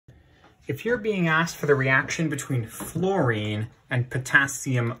If you're being asked for the reaction between fluorine and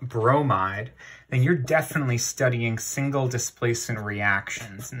potassium bromide, then you're definitely studying single displacement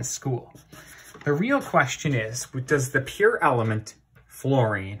reactions in school. The real question is, does the pure element,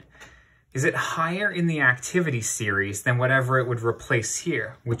 fluorine, is it higher in the activity series than whatever it would replace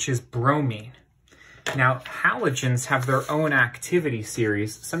here, which is bromine? Now, halogens have their own activity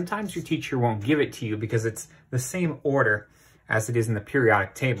series. Sometimes your teacher won't give it to you because it's the same order as it is in the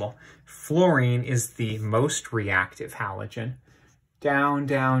periodic table. Fluorine is the most reactive halogen. Down,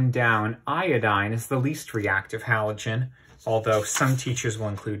 down, down. Iodine is the least reactive halogen, although some teachers will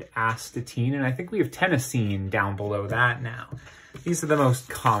include astatine, and I think we have tennessine down below that now. These are the most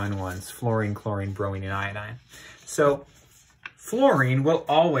common ones: fluorine, chlorine, bromine, and iodine. So fluorine will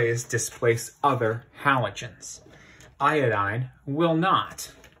always displace other halogens. Iodine will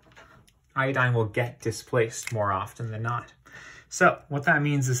not. Iodine will get displaced more often than not. So what that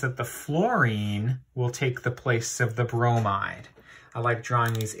means is that the fluorine will take the place of the bromide. I like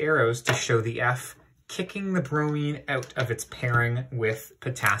drawing these arrows to show the F kicking the bromine out of its pairing with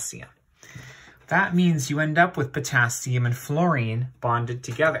potassium. That means you end up with potassium and fluorine bonded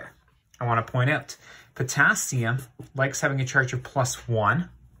together. I want to point out, potassium likes having a charge of +1. It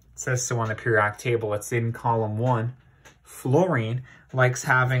says so on the periodic table. It's in column 1. Fluorine likes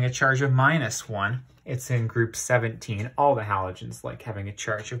having a charge of -1. It's in group 17. All the halogens like having a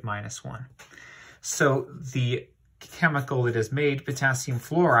charge of -1. So the chemical that is made, potassium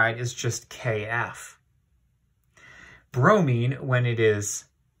fluoride, is just KF. Bromine, when it is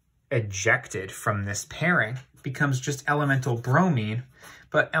ejected from this pairing, becomes just elemental bromine,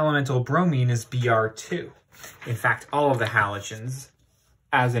 but elemental bromine is Br2. In fact, all of the halogens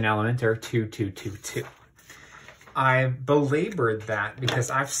as an element are 2, 2, 2, 2. I belabored that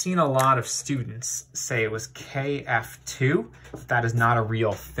because I've seen a lot of students say it was KF2. That is not a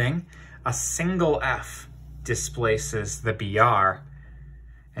real thing. A single F displaces the Br,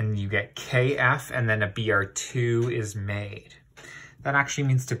 and you get KF, and then a Br2 is made. That actually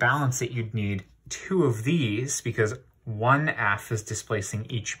means to balance it, you'd need 2 of these because one F is displacing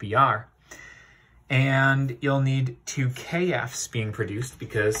each Br. And you'll need 2 KFs being produced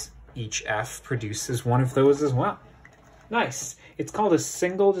because each F produces one of those as well. Nice. It's called a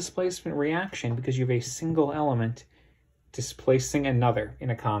single displacement reaction because you have a single element displacing another in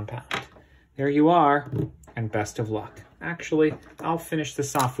a compound. There you are, and best of luck. Actually, I'll finish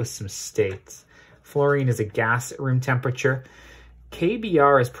this off with some states. Fluorine is a gas at room temperature.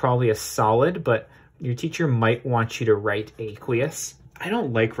 KBr is probably a solid, but your teacher might want you to write aqueous. I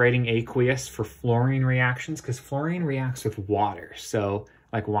don't like writing aqueous for fluorine reactions because fluorine reacts with water. So,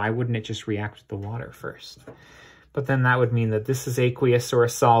 like, why wouldn't it just react with the water first? But then that would mean that this is aqueous or a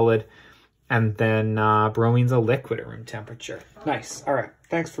solid, and then bromine's a liquid at room temperature. Nice. All right.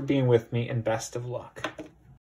 Thanks for being with me, and best of luck.